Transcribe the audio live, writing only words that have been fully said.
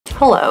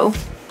Hello.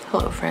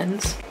 Hello,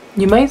 friends.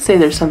 You might say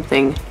there's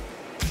something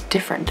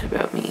different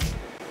about me.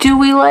 Do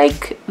we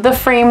like the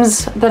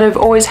frames that I've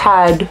always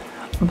had,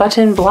 but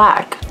in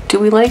black? Do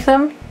we like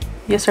them?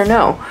 Yes or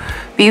no?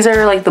 These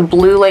are like the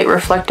blue light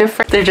reflective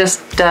frames. They're just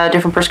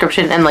different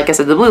prescription and, like I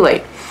said, the blue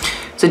light.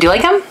 So do you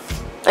like them?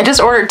 I just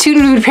ordered 2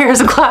 nude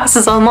pairs of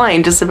glasses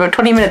online just about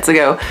 20 minutes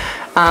ago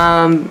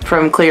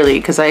from Clearly,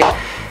 because I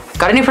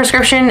got a new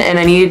prescription and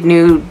I need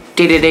new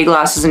day-to-day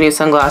glasses and new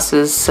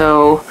sunglasses.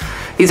 So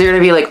these are going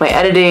to be like my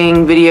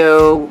editing,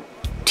 video,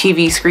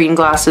 TV screen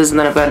glasses, and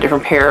then I've got a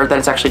different pair that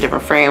is actually a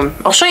different frame.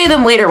 I'll show you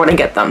them later when I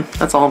get them.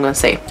 That's all I'm going to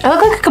say. I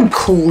look like a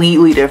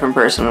completely different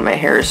person when my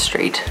hair is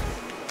straight.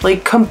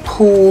 Like,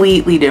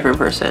 completely different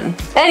person.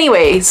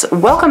 Anyways,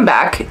 welcome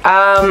back.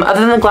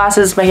 Other than the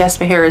glasses, my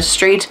hair is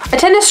straight. I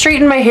tend to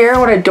straighten my hair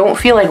when I don't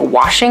feel like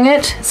washing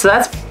it, so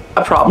that's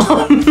a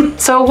problem.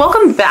 So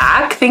welcome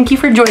back. Thank you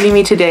for joining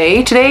me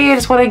today. Today I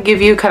just want to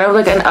give you kind of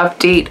like an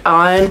update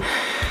on,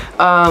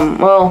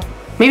 well,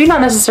 maybe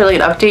not necessarily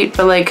an update,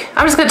 but like,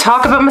 I'm just gonna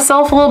talk about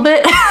myself a little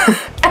bit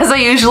as I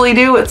usually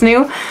do, what's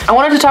new. I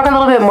wanted to talk a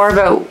little bit more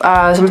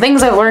about some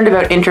things I've learned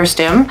about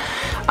Interstim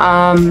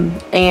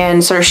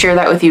and sort of share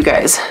that with you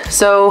guys.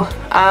 So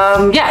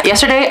yeah,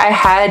 yesterday I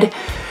had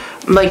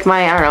like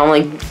my, I don't know,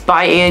 like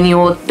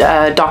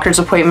biannual doctor's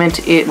appointment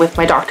with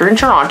my doctor in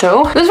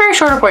Toronto. It was a very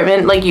short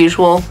appointment, like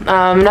usual,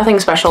 nothing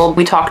special.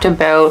 We talked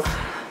about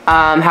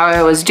how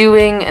I was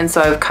doing, and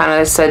so I've kind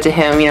of said to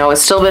him, you know,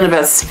 it's still been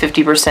about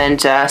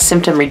 50%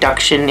 symptom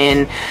reduction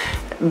in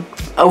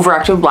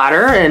overactive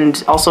bladder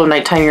and also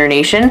nighttime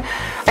urination.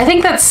 I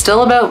think that's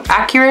still about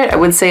accurate. I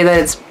would say that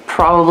it's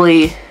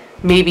probably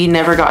maybe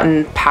never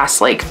gotten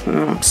past like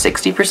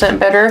 60%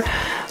 better.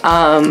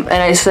 And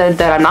I said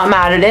that I'm not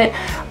mad at it.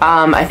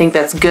 I think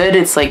that's good.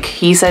 It's like,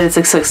 he said it's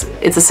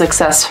a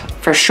success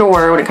for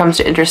sure. When it comes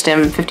to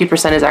Interstim,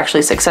 50% is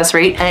actually success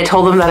rate. And I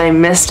told him that I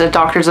missed a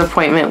doctor's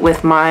appointment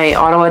with my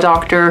Ottawa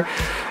doctor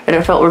and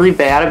I felt really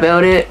bad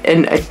about it.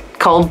 And I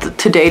called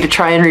today to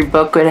try and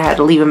rebook, and I had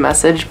to leave a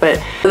message. But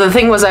the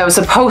thing was, I was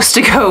supposed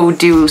to go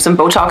do some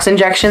Botox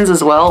injections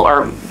as well,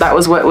 or that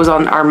was what was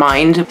on our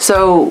mind.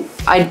 So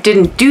I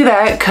didn't do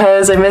that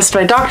because I missed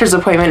my doctor's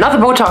appointment, not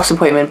the Botox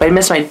appointment, but I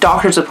missed my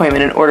doctor's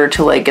appointment in order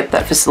to like get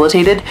that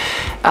facilitated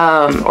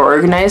or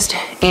organized.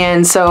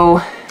 And so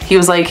he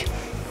was like,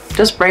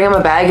 just bring him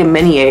a bag of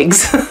mini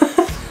eggs.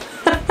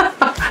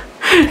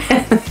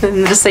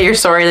 And just say you're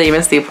sorry that you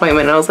missed the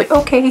appointment. And I was like,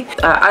 okay.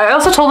 I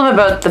also told him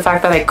about the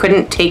fact that I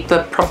couldn't take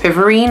the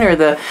propivorine or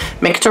the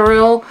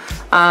Mictoril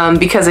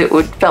because it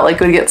felt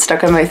like it would get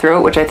stuck in my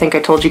throat, which I think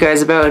I told you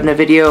guys about in a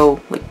video,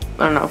 like,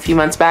 I don't know, a few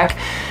months back.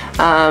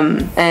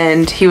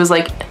 And he was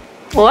like,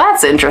 well,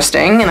 that's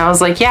interesting. And I was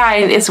like, yeah,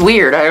 it's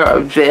weird.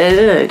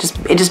 It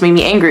just made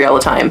me angry all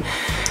the time.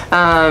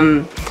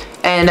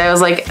 And I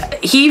was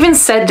like, he even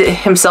said to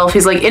himself,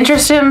 he's like,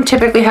 Interstim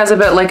typically has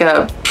about like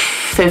a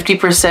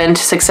 50%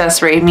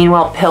 success rate.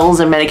 Meanwhile, pills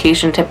and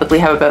medication typically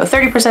have about a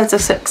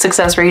 30%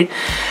 success rate.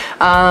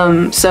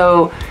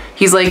 So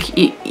he's like,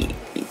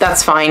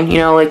 that's fine. You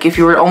know, like if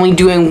you were only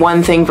doing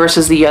one thing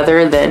versus the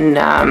other, then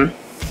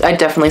I'd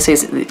definitely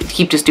say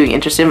keep just doing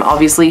Interstim.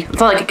 Obviously, it's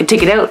not like I could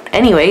take it out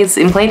anyway. It's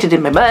implanted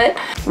in my butt.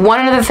 One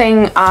other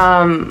thing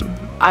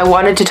I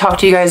wanted to talk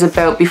to you guys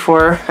about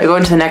before I go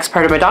into the next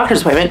part of my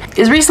doctor's appointment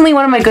is recently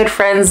one of my good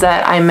friends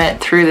that I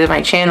met through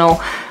my channel.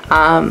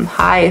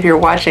 Hi, if you're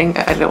watching,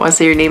 I don't want to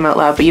say your name out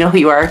loud, but you know who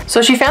you are.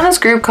 So she found this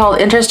group called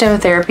Interstim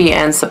Therapy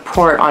and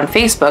Support on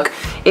Facebook.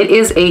 It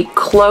is a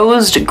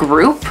closed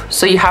group,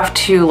 so you have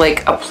to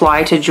like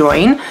apply to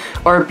join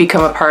or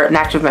become an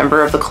active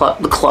member of the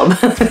club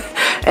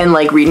and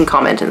like read and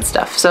comment and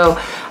stuff. So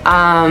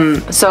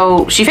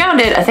so she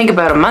found it, I think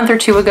about a month or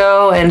two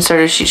ago, and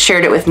she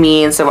shared it with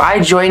me, and so I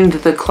joined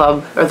the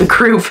club or the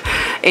group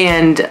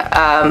and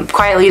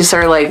quietly just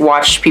sort of like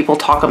watched people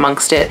talk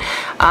amongst it.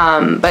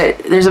 But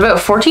there's about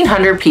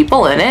 1,400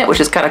 people in it, which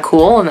is kind of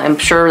cool, and I'm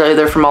sure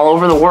they're from all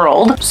over the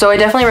world. So I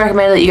definitely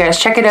recommend that you guys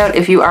check it out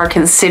if you are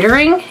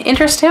considering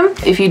Interstim.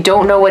 If you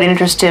don't know what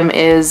Interstim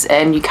is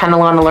and you kind of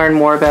want to learn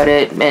more about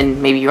it, and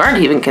maybe you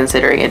aren't even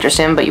considering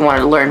Interstim, but you want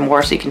to learn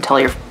more so you can tell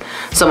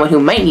someone who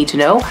might need to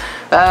know.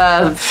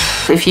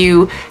 If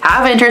you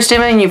have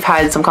Interstim and you've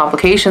had some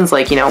complications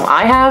like, you know,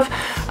 I have,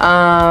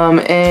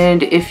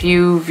 and if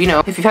you've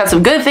had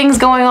some good things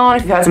going on,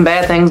 if you've had some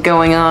bad things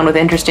going on with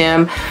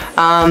Interstim,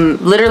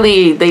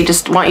 literally they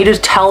just want you to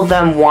tell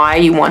them why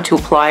you want to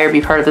apply or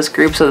be part of this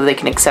group so that they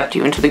can accept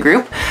you into the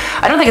group.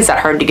 I don't think it's that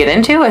hard to get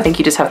into. I think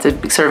you just have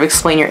to sort of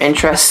explain your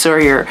interests or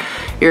your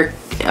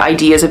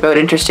ideas about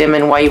Interstim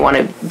and why you want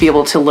to be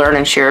able to learn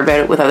and share about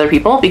it with other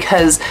people,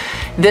 because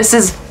this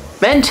is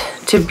meant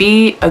to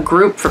be a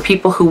group for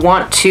people who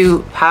want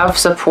to have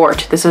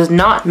support. This is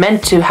not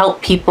meant to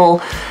help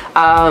people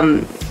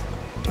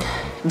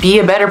be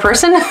a better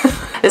person.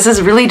 This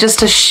is really just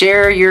to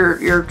share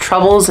your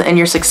troubles and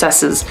your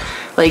successes.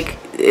 Like,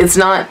 it's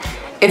not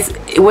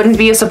it wouldn't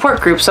be a support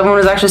group. Someone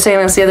was actually saying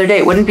this the other day.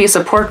 It wouldn't be a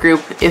support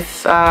group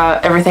if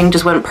everything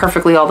just went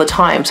perfectly all the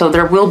time. So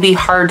there will be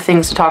hard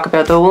things to talk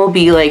about. There will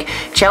be like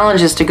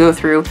challenges to go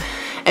through,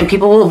 and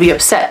people will be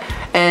upset.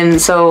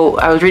 And so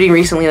I was reading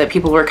recently that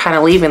people were kind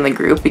of leaving the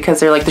group because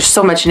they're like, there's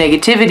so much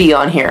negativity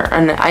on here.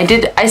 And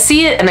I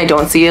see it and I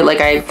don't see it. Like,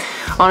 I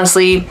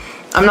honestly,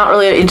 I'm not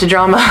really into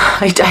drama.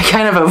 I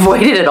kind of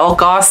avoid it at all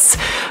costs,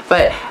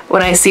 but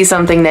when I see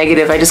something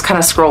negative, I just kind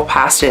of scroll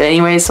past it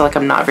anyway. So like,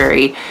 I'm not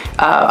very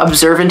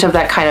observant of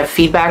that kind of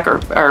feedback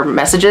or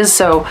messages.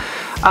 So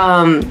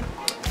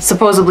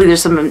supposedly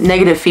there's some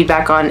negative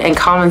feedback on and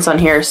comments on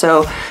here.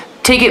 So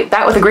take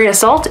that with a grain of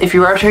salt if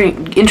you are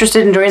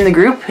interested in joining the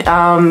group.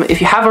 If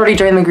you have already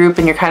joined the group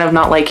and you're kind of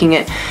not liking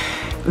it,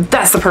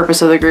 that's the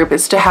purpose of the group,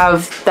 is to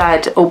have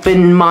that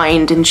open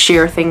mind and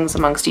share things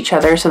amongst each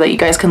other so that you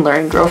guys can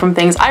learn and grow from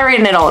things. I write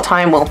in it all the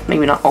time. Well,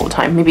 maybe not all the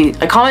time. Maybe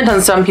I comment on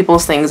some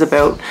people's things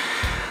about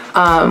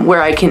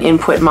where I can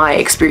input my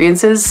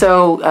experiences.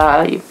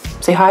 So you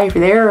say hi if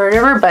you're there or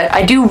whatever, but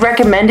I do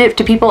recommend it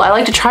to people. I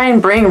like to try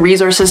and bring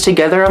resources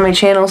together on my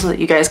channel so that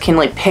you guys can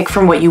like pick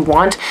from what you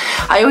want.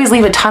 I always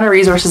leave a ton of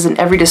resources in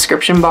every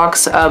description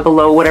box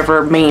below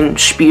whatever main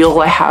spiel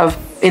I have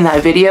in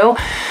that video.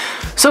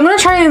 So I'm gonna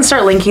try and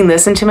start linking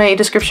this into my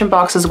description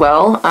box as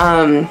well.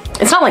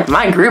 It's not like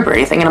my group or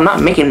anything, and I'm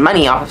not making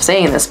money off of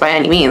saying this by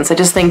any means. I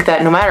just think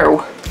that no matter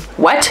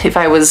what, if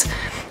I was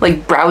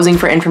like browsing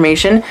for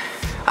information,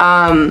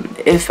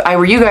 if I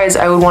were you guys,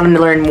 I would want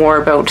to learn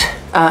more about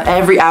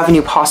every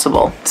avenue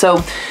possible.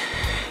 So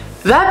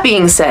that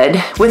being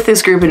said, with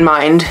this group in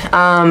mind,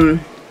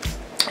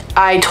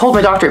 I told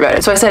my doctor about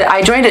it. So I said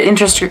I joined an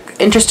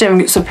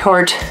Interstim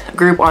support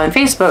group on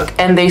Facebook,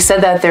 and they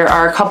said that there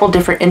are a couple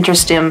different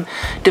Interstim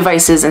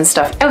devices and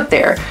stuff out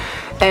there.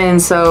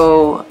 And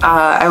so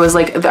I was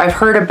like, I've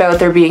heard about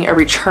there being a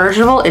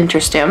rechargeable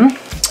Interstim,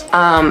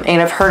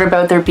 and I've heard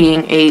about there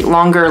being a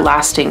longer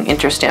lasting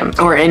Interstim,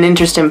 or an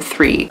Interstim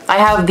 3. I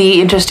have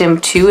the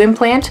Interstim II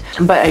implant,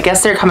 but I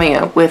guess they're coming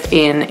out with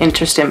an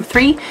Interstim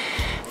 3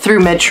 through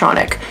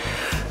Medtronic.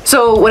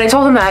 So when I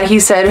told him that, he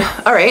said,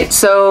 all right,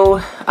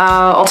 so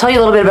I'll tell you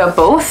a little bit about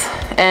both,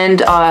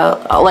 and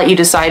I'll let you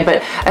decide,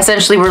 but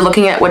essentially we're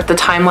looking at what the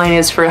timeline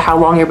is for how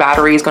long your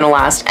battery is going to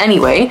last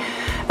anyway.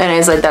 And I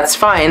was like, that's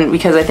fine,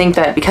 because I think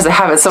that because I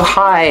have it so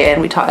high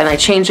and I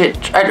change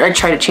it, I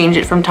try to change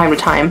it from time to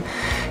time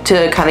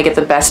to kind of get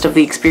the best of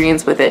the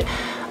experience with it,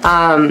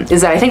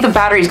 is that I think the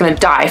battery is going to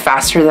die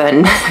faster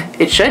than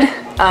it should,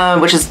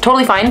 which is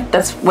totally fine.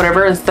 That's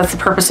whatever, that's the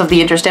purpose of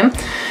the Interstim.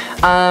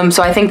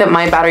 So I think that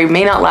my battery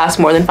may not last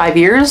more than 5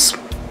 years,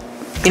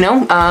 you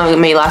know, it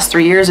may last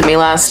 3 years, it may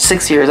last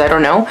 6 years, I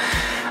don't know.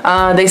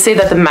 They say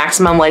that the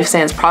maximum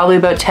lifespan is probably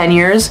about 10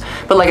 years,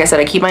 but like I said,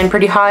 I keep mine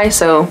pretty high,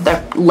 so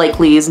that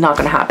likely is not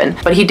gonna happen.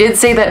 But he did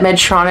say that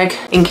Medtronic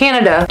in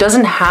Canada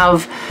doesn't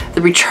have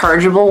the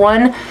rechargeable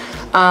one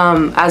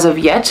as of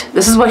yet.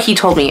 This is what he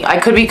told me. I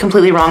could be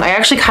completely wrong. I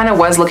actually kind of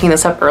was looking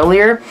this up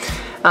earlier,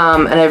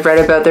 and I've read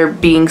about there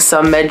being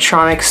some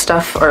Medtronic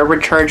stuff or a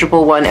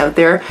rechargeable one out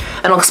there,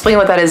 and I'll explain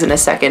what that is in a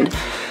second.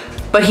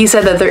 But he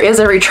said that there is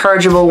a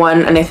rechargeable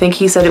one, and I think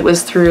he said it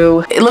was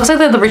through, it looks like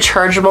that the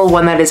rechargeable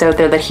one that is out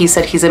there that he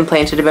said he's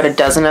implanted about a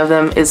dozen of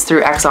them is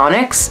through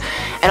Axonics.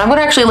 And I'm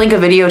gonna actually link a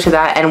video to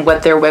that and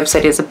what their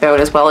website is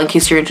about as well, in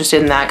case you're interested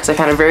in that, because I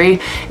found a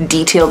very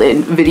detailed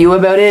video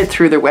about it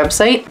through their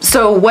website.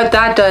 So what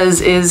that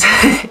does is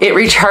it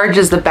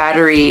recharges the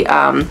battery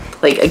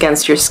like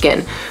against your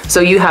skin. So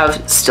you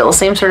have still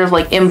same sort of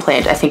like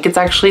implant. I think it's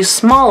actually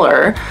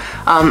smaller.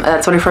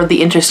 That's what I've heard.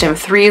 The Interstim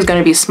 3 is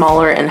gonna be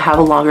smaller and have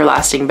a longer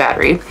lasting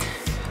battery.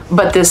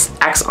 But this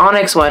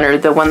Axonics one, or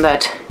the one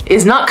that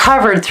is not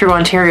covered through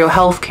Ontario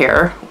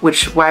Healthcare,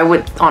 which why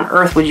would on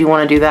earth would you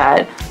want to do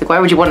that? Like, why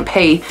would you want to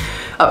pay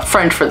up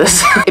front for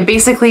this? It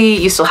basically,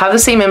 you still have the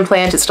same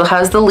implant, it still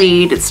has the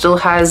lead, it still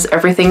has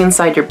everything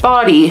inside your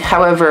body.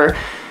 However,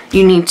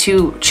 you need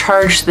to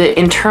charge the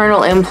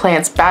internal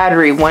implant's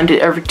battery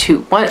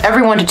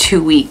every 1 to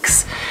 2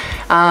 weeks.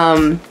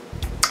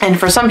 And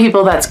for some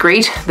people that's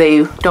great,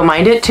 they don't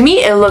mind it. To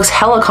me, it looks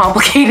hella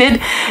complicated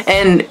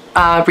and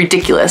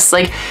ridiculous.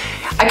 Like,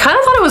 I kind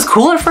of thought it was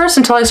cool at first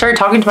until I started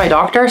talking to my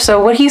doctor.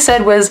 So what he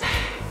said was,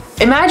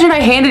 imagine I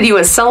handed you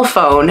a cell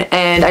phone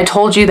and I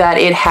told you that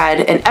it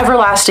had an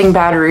everlasting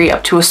battery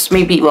up to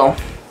well,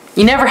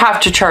 you never have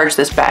to charge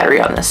this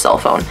battery on this cell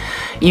phone.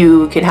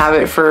 You can have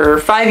it for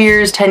 5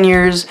 years, 10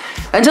 years,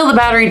 until the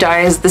battery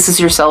dies. This is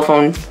your cell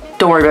phone.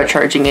 Don't worry about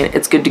charging it,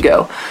 it's good to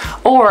go.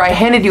 Or I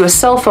handed you a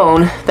cell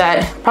phone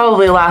that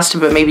probably lasts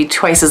about maybe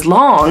twice as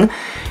long,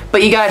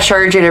 but you gotta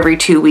charge it every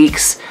 2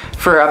 weeks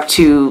for up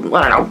to,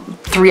 I don't know,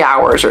 3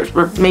 hours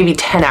or maybe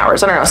 10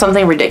 hours, I don't know,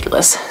 something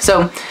ridiculous.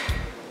 So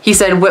he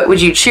said, what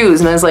would you choose?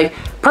 And I was like,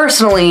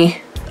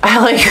 personally, I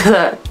like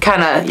the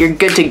kind of you're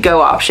good to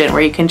go option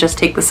where you can just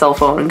take the cell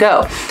phone and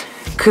go.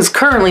 Because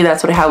currently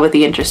that's what I have with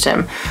the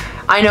Interstim.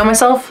 I know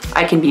myself,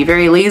 I can be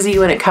very lazy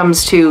when it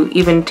comes to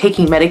even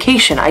taking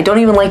medication. I don't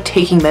even like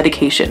taking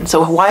medication.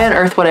 So why on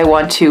earth would I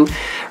want to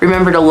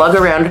remember to lug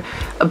around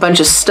a bunch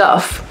of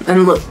stuff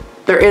and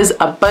There is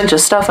a bunch of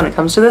stuff when it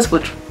comes to this,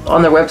 which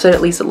on their website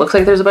at least it looks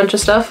like there's a bunch of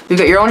stuff. You've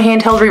got your own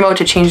handheld remote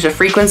to change the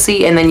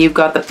frequency, and then you've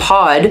got the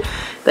pod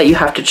that you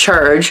have to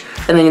charge,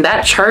 and then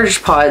that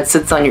charged pod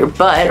sits on your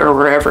butt or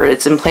wherever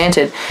it's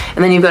implanted,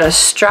 and then you've got a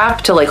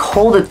strap to like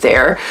hold it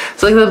there.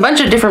 So like there's a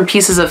bunch of different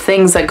pieces of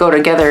things that go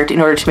together in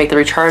order to make the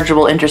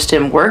rechargeable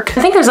Interstim work.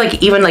 I think there's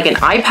like even like an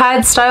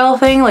iPad style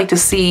thing, like to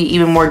see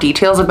even more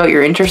details about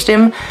your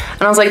Interstim,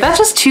 and I was like, that's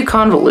just too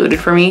convoluted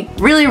for me.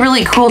 Really,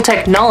 really cool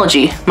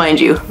technology, mind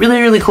you. Really,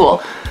 really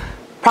cool.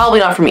 Probably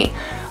not for me.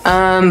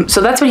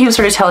 So that's what he was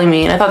sort of telling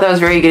me, and I thought that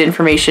was very good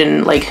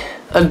information, like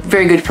a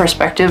very good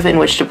perspective in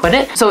which to put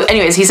it. So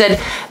anyways, he said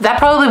that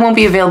probably won't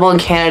be available in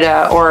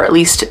Canada, or at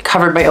least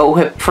covered by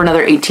OHIP, for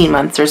another 18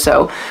 months or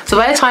so. So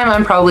by the time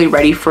I'm probably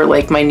ready for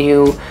like my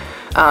new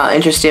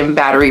Interstim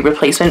battery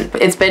replacement.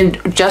 It's been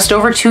just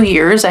over 2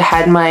 years. I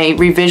had my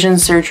revision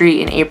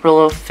surgery in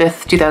April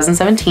 5th,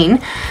 2017.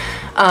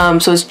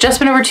 So it's just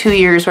been over 2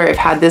 years where I've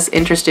had this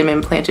Interstim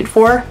implanted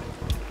for.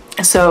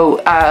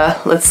 So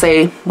let's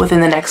say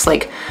within the next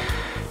like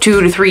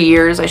 2 to 3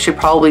 years, I should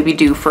probably be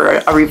due for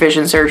a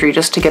revision surgery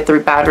just to get the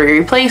battery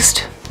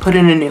replaced, put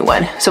in a new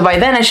one. So by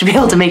then I should be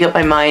able to make up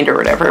my mind or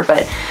whatever,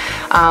 but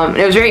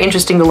it was very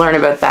interesting to learn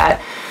about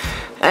that.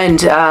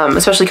 And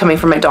especially coming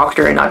from my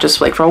doctor and not just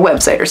like from a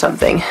website or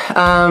something.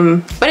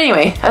 But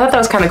anyway, I thought that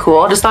was kind of cool.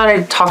 I just thought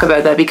I'd talk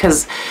about that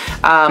because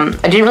I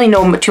didn't really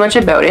know too much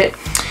about it.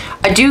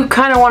 I do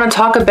kind of want to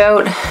talk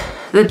about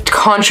the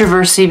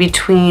controversy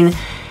between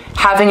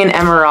having an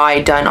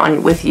MRI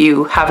done with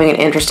you having an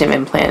Interstim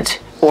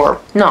implant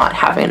or not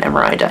having an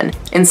MRI done.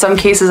 In some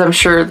cases, I'm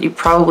sure you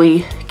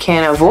probably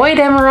can avoid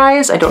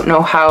MRIs. I don't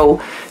know how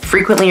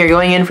frequently you're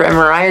going in for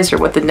MRIs or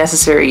what the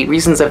necessary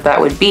reasons of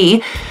that would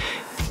be.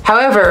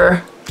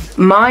 However,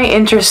 my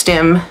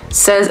Interstim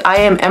says I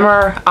am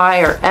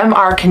MRI or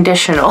MR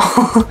conditional.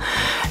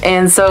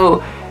 And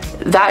so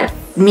that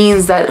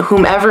means that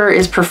whomever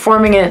is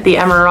performing it at the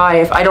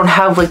MRI, if I don't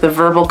have like the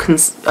verbal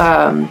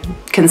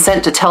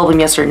consent to tell them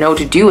yes or no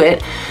to do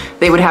it,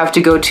 they would have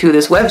to go to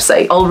this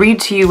website. I'll read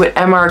to you what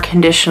MR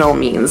conditional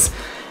means.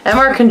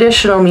 MR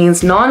conditional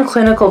means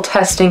non-clinical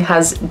testing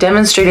has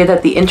demonstrated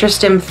that the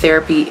Interstim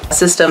therapy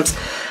systems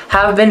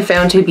have been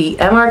found to be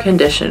MR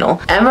conditional.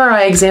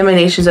 MRI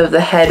examinations of the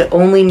head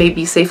only may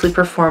be safely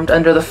performed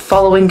under the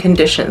following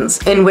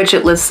conditions, in which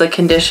it lists the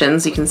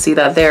conditions. You can see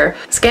that there.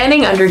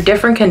 Scanning under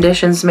different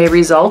conditions may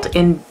result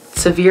in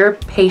severe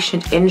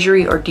patient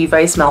injury or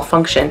device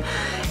malfunction.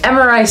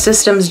 MRI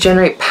systems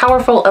generate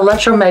powerful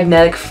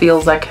electromagnetic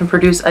fields that can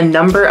produce a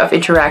number of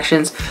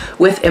interactions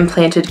with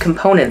implanted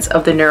components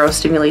of the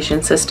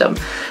neurostimulation system.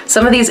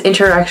 Some of these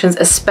interactions,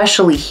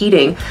 especially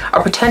heating,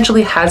 are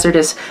potentially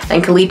hazardous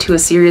and can lead to a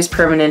serious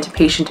permanent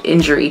patient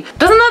injury.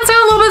 Doesn't that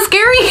sound a little bit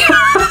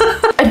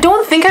scary? I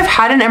don't think I've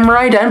had an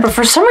MRI done, but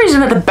for some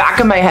reason at the back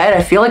of my head,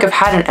 I feel like I've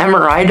had an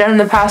MRI done in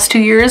the past 2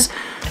 years.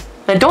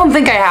 I don't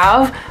think I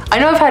have. I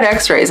know I've had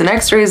x-rays, and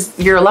x-rays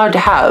you're allowed to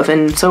have,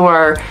 and so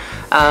are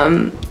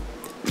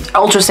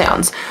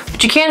ultrasounds.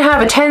 But you can't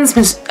have a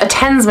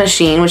TENS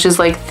machine, which is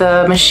like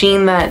the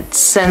machine that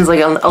sends like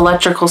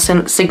electrical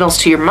signals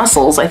to your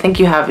muscles. I think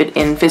you have it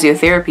in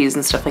physiotherapies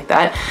and stuff like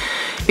that,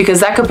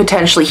 because that could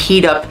potentially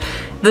heat up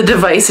the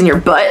device in your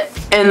butt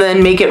and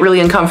then make it really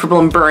uncomfortable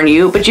and burn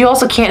you. But you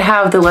also can't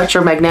have the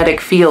electromagnetic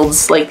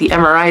fields like the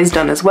MRI's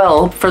done as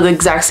well for the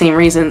exact same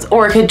reasons,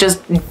 or it could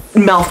just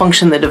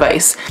malfunction the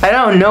device. I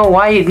don't know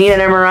why you'd need an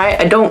MRI.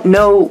 I don't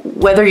know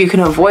whether you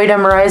can avoid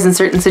MRIs in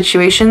certain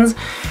situations,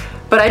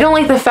 but I don't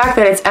like the fact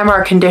that it's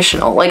MR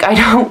conditional. Like, I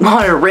don't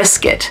want to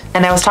risk it.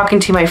 And I was talking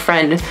to my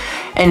friend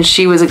and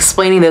she was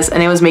explaining this,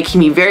 and it was making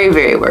me very,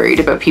 very worried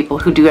about people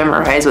who do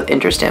MRIs with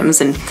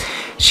Interstims. And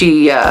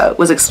she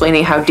was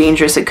explaining how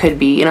dangerous it could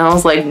be. And I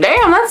was like, damn,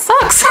 that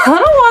sucks. I don't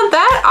want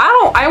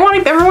that. I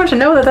want everyone to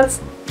know that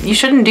you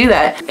shouldn't do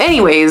that.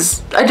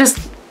 Anyways, I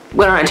just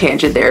went on a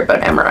tangent there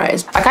about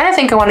MRIs. I kind of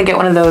think I want to get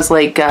one of those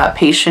like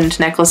patient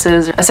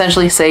necklaces,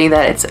 essentially saying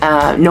that it's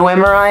no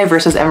MRI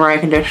versus MRI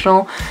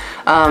conditional.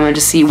 And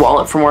just see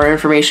wallet for more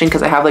information,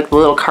 because I have like the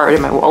little card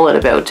in my wallet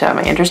about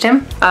my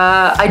Interstim.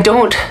 I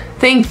don't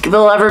think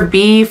they'll ever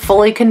be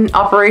fully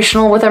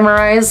operational with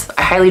MRIs.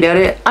 I highly doubt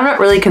it. I'm not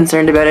really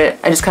concerned about it.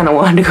 I just kind of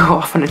wanted to go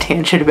off on a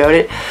tangent about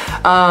it.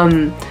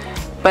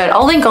 But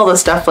I'll link all the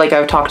stuff like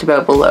I've talked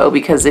about below,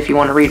 because if you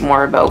want to read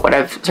more about what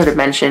I've sort of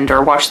mentioned,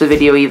 or watch the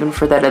video even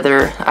for that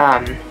other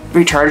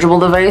rechargeable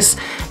device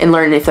and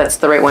learn if that's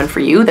the right one for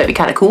you, that'd be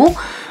kind of cool.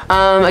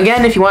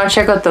 Again, if you want to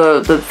check out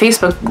the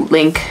Facebook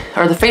link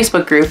or the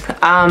Facebook group,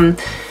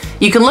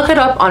 you can look it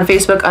up on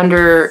Facebook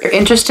under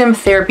Interstim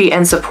Therapy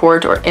and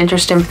Support, or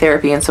Interstim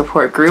Therapy and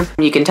Support Group.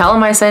 You can tell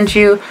them I sent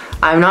you.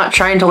 I'm not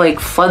trying to like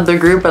flood the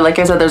group, but like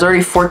I said, there's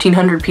already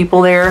 1,400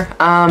 people there.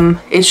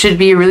 It should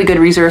be a really good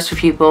resource for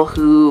people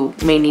who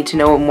may need to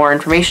know more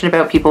information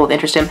about people with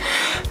Interstim.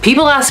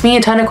 People ask me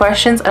a ton of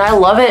questions and I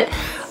love it.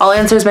 I'll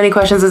answer as many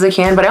questions as I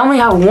can, but I only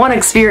have one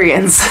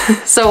experience.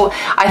 So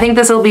I think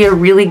this will be a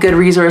really good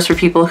resource for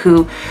people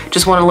who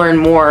just want to learn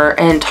more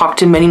and talk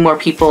to many more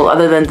people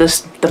other than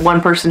the one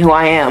person who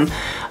I am.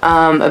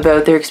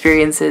 about their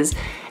experiences.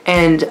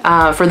 And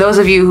for those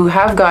of you who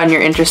have gotten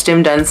your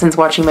Interstim done since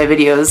watching my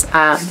videos,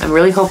 I'm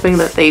really hoping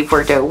that they've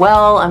worked out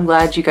well. I'm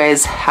glad you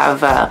guys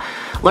have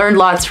learned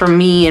lots from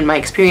me and my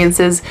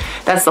experiences.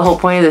 That's the whole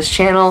point of this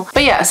channel.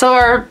 But yeah, so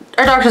our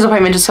doctor's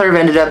appointment just sort of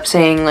ended up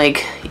saying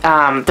like,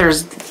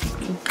 there's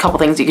a couple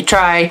things you could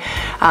try.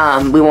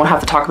 We won't have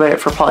to talk about it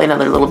for probably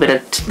another little bit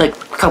of like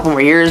a couple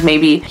more years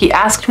maybe. He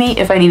asked me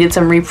if I needed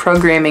some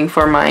reprogramming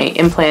for my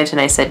implant and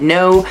I said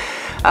no.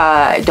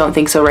 I don't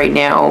think so right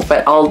now,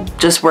 but I'll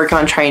just work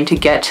on trying to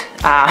get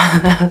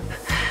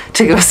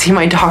to go see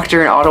my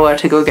doctor in Ottawa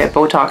to go get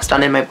Botox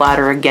done in my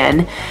bladder again,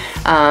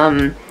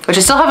 which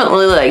I still haven't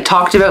really like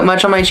talked about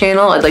much on my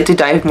channel. I'd like to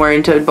dive more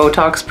into a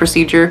Botox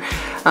procedure,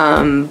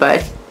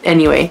 but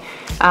anyway,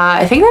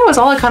 I think that was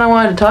all I kind of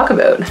wanted to talk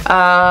about.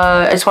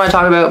 I just want to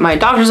talk about my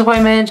doctor's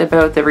appointment,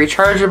 about the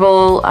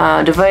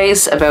rechargeable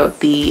device,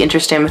 about the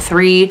Interstim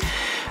III.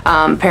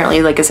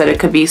 Apparently, like I said, it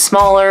could be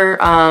smaller.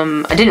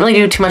 I didn't really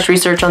do too much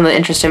research on the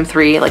Interstim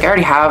III. Like I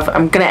already have.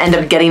 I'm gonna end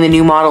up getting the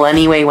new model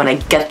anyway when I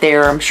get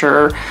there, I'm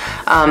sure.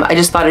 I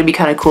just thought it'd be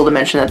kind of cool to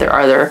mention that there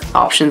are other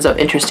options of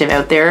Interstim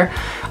out there.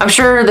 I'm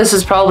sure this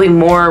is probably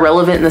more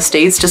relevant in the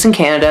States. Just in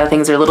Canada,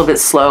 things are a little bit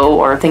slow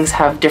or things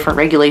have different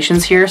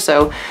regulations here,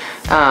 so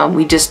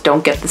we just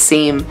don't get the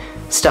same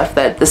stuff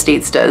that the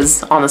States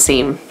does on the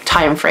same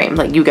time frame.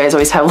 Like you guys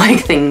always have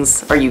like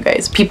things, or you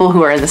guys, people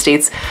who are in the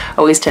States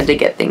always tend to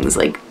get things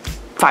like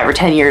 5 or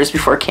 10 years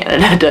before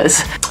Canada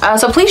does.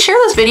 So please share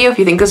this video if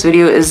you think this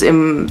video is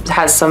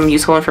has some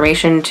useful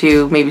information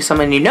to maybe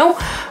someone you know,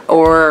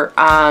 or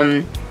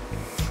I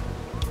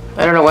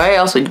don't know, why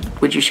else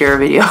would you share a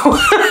video?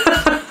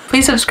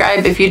 Please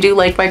subscribe if you do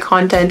like my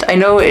content. I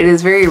know it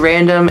is very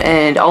random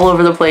and all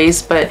over the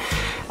place, but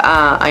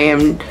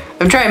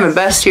I'm trying my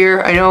best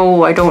here. I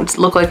know I don't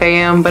look like I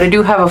am, but I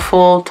do have a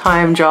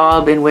full-time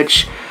job in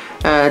which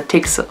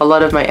takes a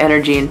lot of my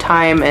energy and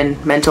time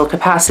and mental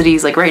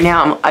capacities. Like right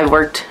now, I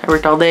worked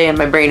all day and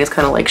my brain is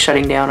kind of like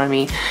shutting down on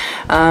me.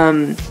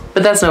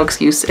 But that's no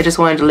excuse. I just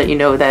wanted to let you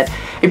know that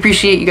I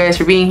appreciate you guys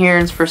for being here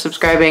and for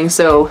subscribing.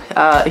 So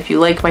if you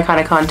like my kind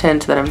of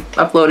content that I'm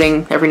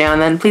uploading every now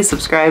and then, please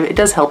subscribe. It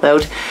does help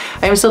out.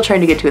 I'm still trying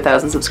to get to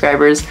 1,000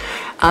 subscribers.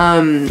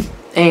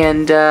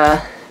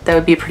 That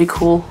would be a pretty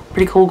cool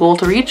goal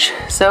to reach.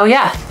 So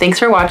yeah, thanks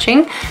for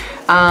watching.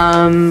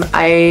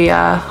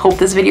 I hope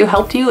this video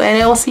helped you,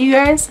 and I will see you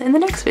guys in the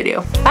next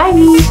video.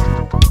 Bye!